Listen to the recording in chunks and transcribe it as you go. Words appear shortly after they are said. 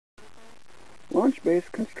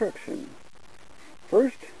launch-based construction.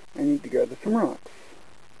 First, I need to gather some rocks.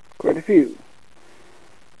 Quite a few.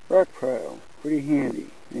 Rock pile, pretty handy.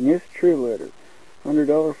 And yes, tree litter.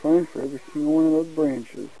 $100 fine for every single one of those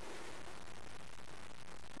branches.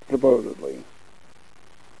 Supposedly.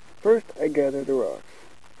 First, I gather the rocks.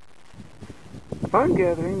 Upon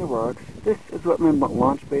gathering the rocks, this is what my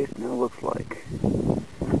launch base now looks like. In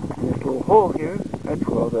this little hole here, that's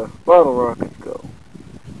where all the bottle rockets go.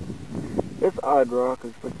 This odd rock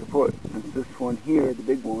is for support, since this one here, the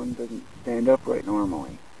big one, doesn't stand upright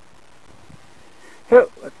normally.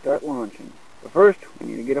 So, let's start launching. But first, we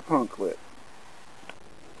need to get a punk lit.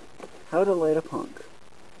 How to light a punk.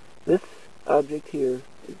 This object here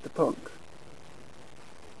is the punk.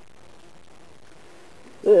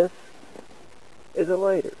 This is a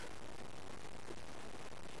lighter.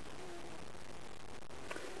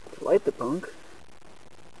 To light the punk,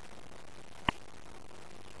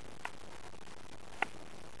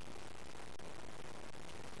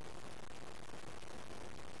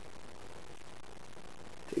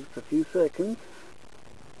 takes a few seconds.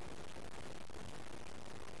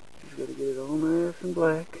 Just gotta get it all nice and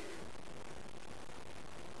black.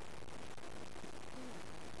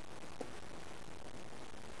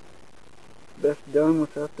 Best done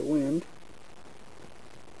without the wind.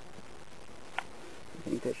 I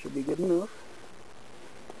think that should be good enough.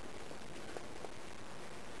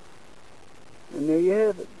 And there you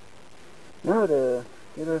have it. Now to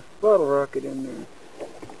get a bottle rocket in there.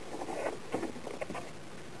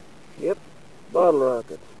 Yep, bottle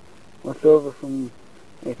rockets. Left over from,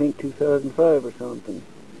 I think, 2005 or something.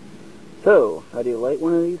 So, how do you light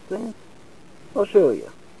one of these things? I'll show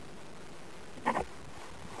you.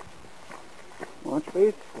 Launch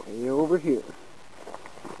base way over here.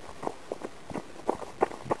 I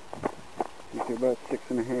think they're about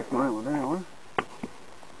 6.5 miles an hour.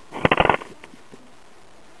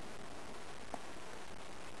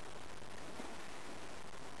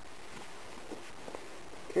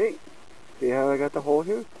 Okay, see how I got the hole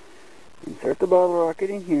here? Insert the bottle rocket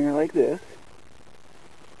in here like this.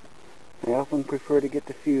 I often prefer to get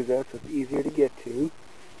the fuse out so it's easier to get to.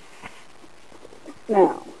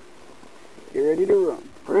 Now, get ready to run.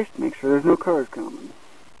 First, make sure there's no cars coming.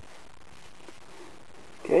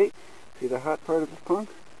 Okay, see the hot part of this punk?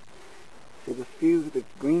 See this fuse with the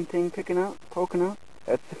green thing poking out?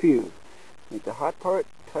 That's the fuse. Make the hot part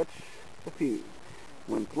touch the fuse.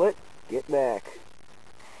 When it's lit, get back.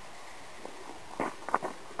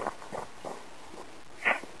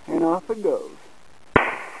 And off it goes.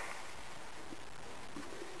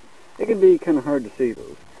 It can be kind of hard to see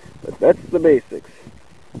those, but that's the basics.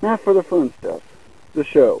 Now for the fun stuff, the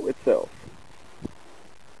show itself.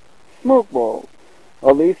 Smoke balls.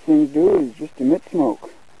 All these things do is just emit smoke.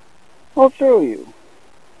 I'll show you.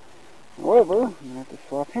 However, I'm going to have to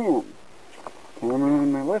swap hands. Camera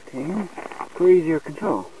in my left hand for easier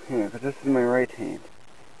control. Yeah, because this is my right hand.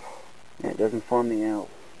 Yeah, it doesn't form the L.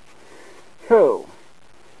 So,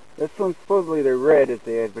 this one's supposedly the red as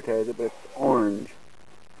they advertise it, but it's orange.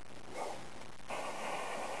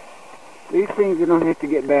 These things you don't have to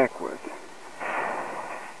get back with.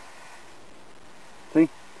 See?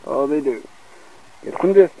 All they do. Get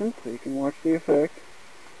some distance so you can watch the effect.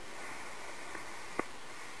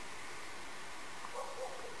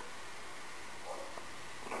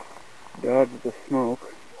 Dodge the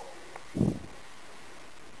smoke.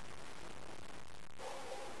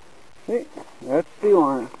 See? That's the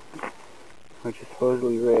one, which is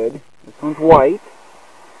supposedly red. This one's white.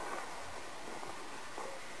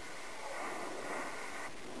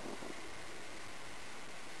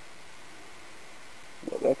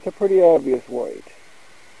 That's a pretty obvious white.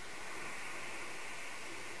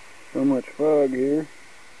 So much fog here.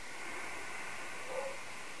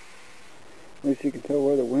 At least you can tell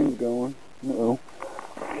where the wind's going. Uh-oh.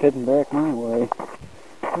 It's heading back my way.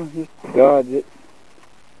 I'll just dodge it.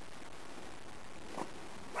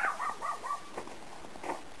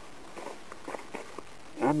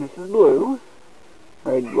 And this is blue.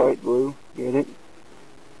 Red, white, blue. Get it?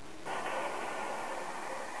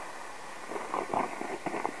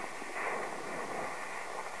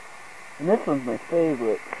 And this one's my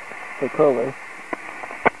favorite for color.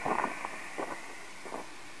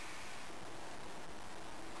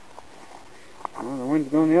 Well, the wind's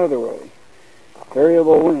going the other way.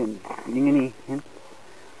 Variable wind. Getting any hints?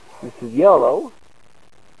 This is yellow.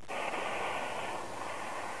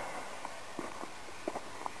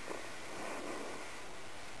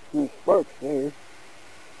 There's sparks there.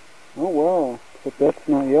 Oh wow. But that's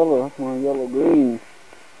not yellow, that's more yellow-green.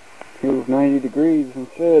 Here was 90 degrees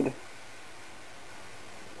instead.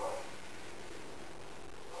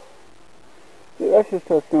 See, that's just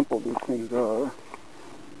how simple these things are.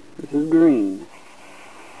 This is green.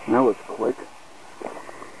 That was quick.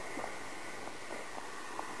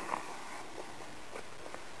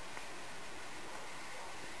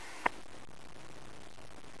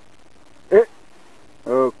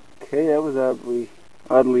 Okay, that was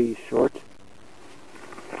oddly short.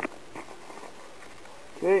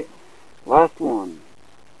 Okay, last one.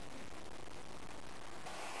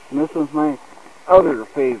 And this one's my other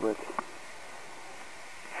favorite.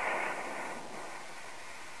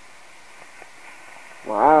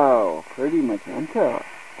 Wow, pretty magenta.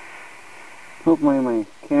 Hopefully my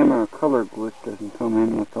camera color glitch doesn't come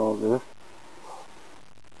in with all this.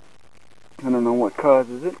 I don't know what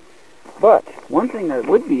causes it. But one thing that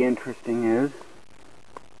would be interesting is,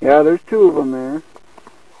 yeah, there's 2 of them there.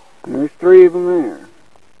 And there's 3 of them there.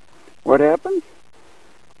 What happens?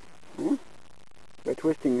 Well, by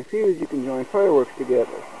twisting the fuse, you can join fireworks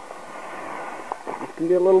together. This can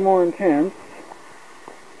get a little more intense.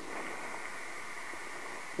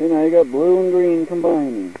 Then I got blue and green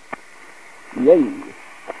combining. Yay!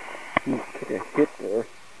 Took a hit there.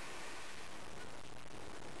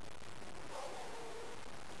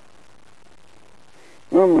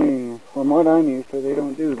 Normally, from what I'm used to, they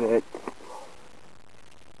don't do that.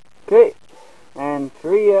 Okay, and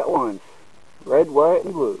 3 at once. Red, white,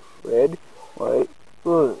 and blue. Red, white,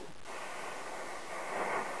 blue.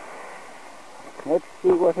 Let's see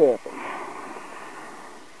what happens.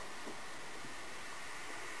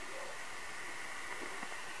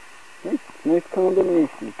 Nice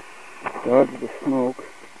combination. Dodge the smoke.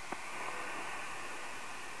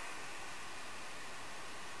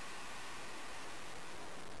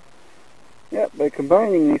 Yep, by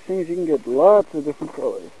combining these things you can get lots of different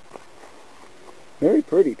colors. Very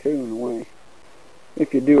pretty too in a way,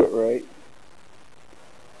 if you do it right.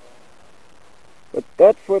 But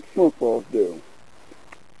that's what smoke balls do.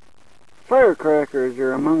 Firecrackers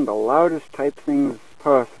are among the loudest type things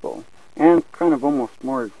possible, and kind of almost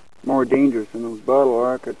more dangerous than those bottle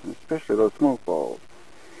rockets, and especially those smoke balls.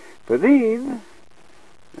 For these,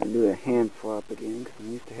 I'll do a hand swap again, because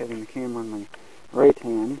I'm used to having the camera on my right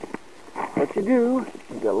hand. What you do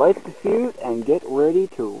is you light the fuse and get ready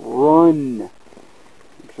to run.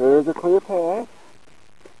 Make sure there's a clear path.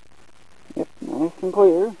 Yep, nice and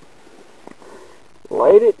clear.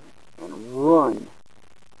 Light it and run.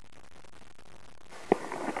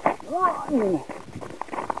 Run!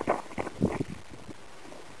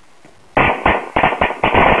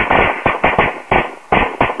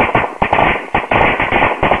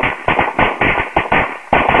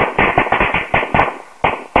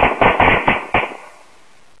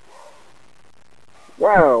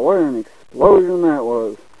 Wow, what an explosion that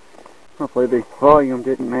was. Hopefully the volume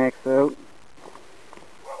didn't max out.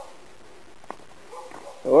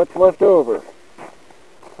 So what's left over?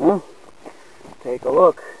 Well, take a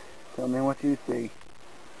look. Tell me what you see.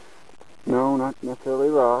 No, not necessarily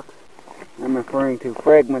rocks. I'm referring to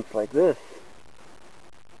fragments like this.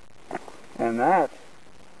 And that,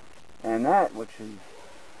 which is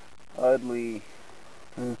oddly,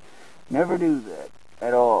 never do that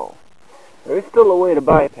at all. There is still a way to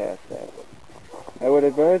bypass that. I would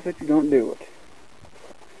advise that you don't do it.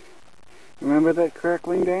 Remember that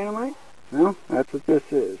crackling dynamite? No, that's what this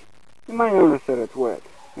is. You might notice that it's wet.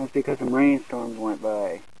 That's because some rainstorms went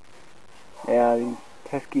by. Yeah, these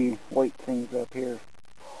pesky white things up here.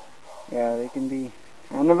 Yeah, they can be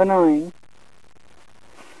kind of annoying.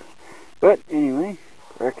 But anyway,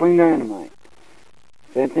 crackling dynamite.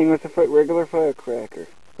 Same thing with a regular firecracker.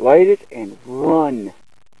 Light it and run.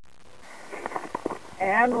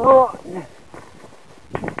 And run.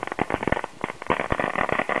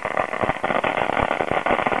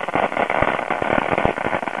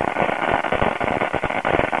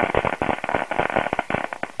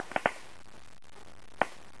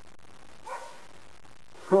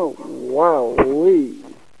 Oh, wowee.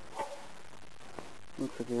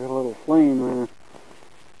 Looks like there's a little flame there.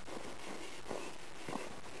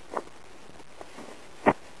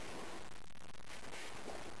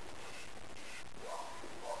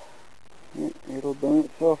 It'll burn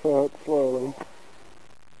itself out slowly.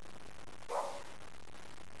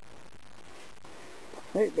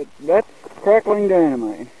 Hey, but that's crackling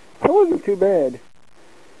dynamite. That wasn't too bad.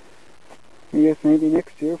 I guess maybe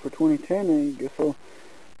next year for 2010, I guess I'll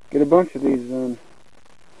get a bunch of these done.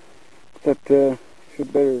 Except,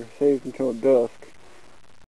 should better save until dusk.